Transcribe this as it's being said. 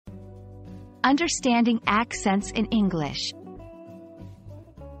Understanding Accents in English.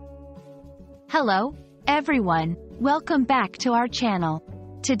 Hello, everyone. Welcome back to our channel.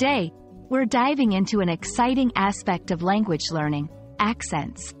 Today, we're diving into an exciting aspect of language learning,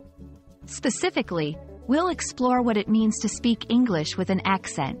 accents. Specifically, we'll explore what it means to speak English with an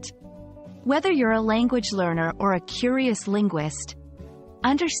accent. Whether you're a language learner or a curious linguist,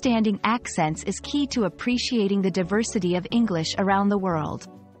 understanding accents is key to appreciating the diversity of English around the world.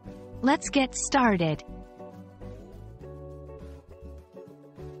 Let's get started.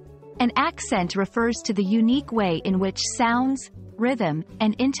 An accent refers to the unique way in which sounds, rhythm,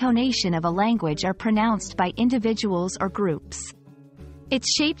 and intonation of a language are pronounced by individuals or groups.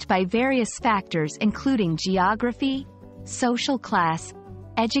 It's shaped by various factors including geography, social class,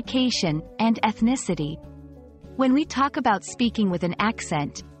 education, and ethnicity. When we talk about speaking with an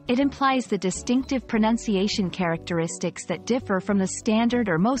accent, it implies the distinctive pronunciation characteristics that differ from the standard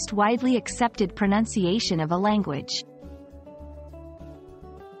or most widely accepted pronunciation of a language.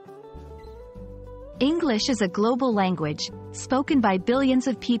 English is a global language, spoken by billions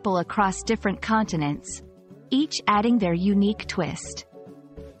of people across different continents, each adding their unique twist.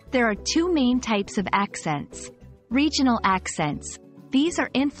 There are two main types of accents. Regional accents. These are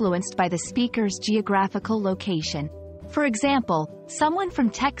influenced by the speaker's geographical location. For example, someone from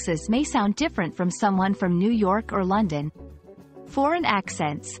Texas may sound different from someone from New York or London. Foreign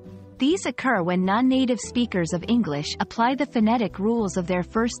accents. These occur when non-native speakers of English apply the phonetic rules of their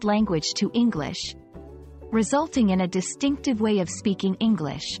first language to English, resulting in a distinctive way of speaking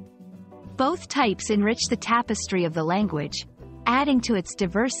English. Both types enrich the tapestry of the language, adding to its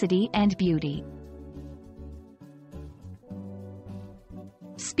diversity and beauty.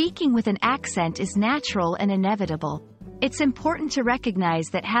 Speaking with an accent is natural and inevitable. It's important to recognize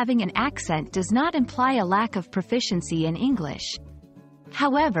that having an accent does not imply a lack of proficiency in English.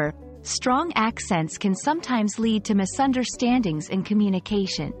 However, strong accents can sometimes lead to misunderstandings in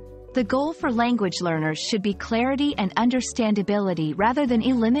communication. The goal for language learners should be clarity and understandability rather than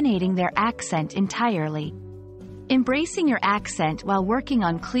eliminating their accent entirely. Embracing your accent while working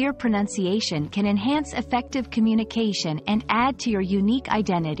on clear pronunciation can enhance effective communication and add to your unique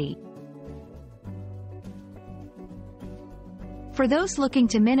identity. For those looking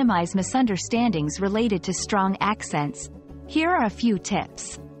to minimize misunderstandings related to strong accents, here are a few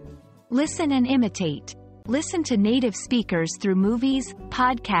tips. Listen and imitate. Listen to native speakers through movies,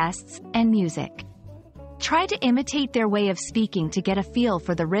 podcasts, and music. Try to imitate their way of speaking to get a feel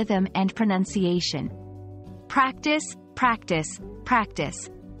for the rhythm and pronunciation. Practice, practice, practice.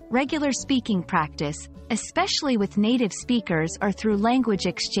 Regular speaking practice, especially with native speakers or through language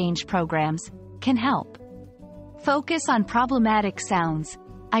exchange programs, can help. Focus on problematic sounds.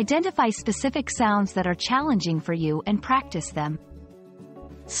 Identify specific sounds that are challenging for you and practice them.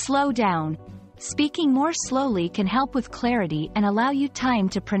 Slow down. Speaking more slowly can help with clarity and allow you time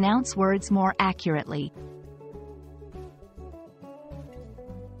to pronounce words more accurately.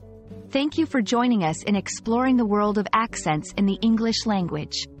 Thank you for joining us in exploring the world of accents in the English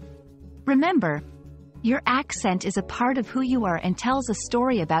language. Remember, your accent is a part of who you are and tells a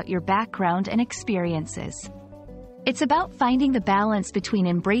story about your background and experiences. It's about finding the balance between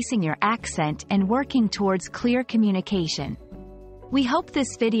embracing your accent and working towards clear communication. We hope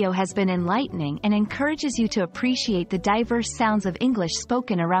this video has been enlightening and encourages you to appreciate the diverse sounds of English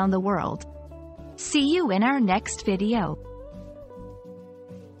spoken around the world. See you in our next video.